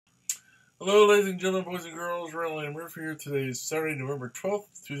Hello, ladies and gentlemen, boys and girls. Randall M here. Today is Saturday, November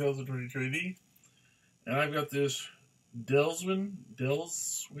 12th, 2023 AD. And I've got this Delswin.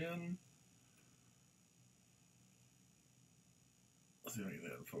 Let's see if I can get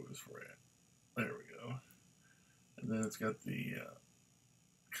that in focus for you. There we go. And then it's got the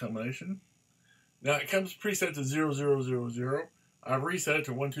combination. Now it comes preset to 0000. I've reset it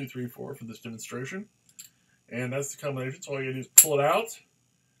to 1234 for this demonstration. And that's the combination. So all you gotta do is pull it out.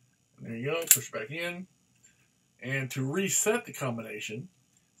 There you go, push it back in. And to reset the combination,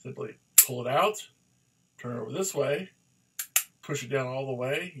 simply pull it out, turn it over this way, push it down all the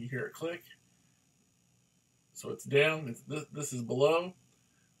way, you hear it click. So it's down, this is below.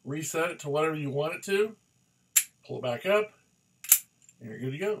 Reset it to whatever you want it to, pull it back up, and you're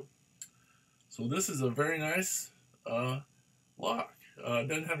good to go. So this is a very nice lock. It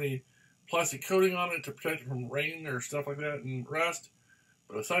doesn't have any plastic coating on it to protect it from rain or stuff like that and rust.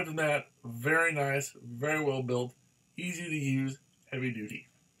 But aside from that, very nice, very well built, easy to use, heavy duty.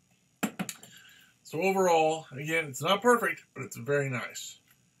 So overall, again, it's not perfect, but it's very nice.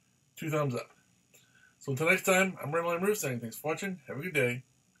 2 thumbs up. So until next time, I'm Randall M saying thanks for watching. Have a good day.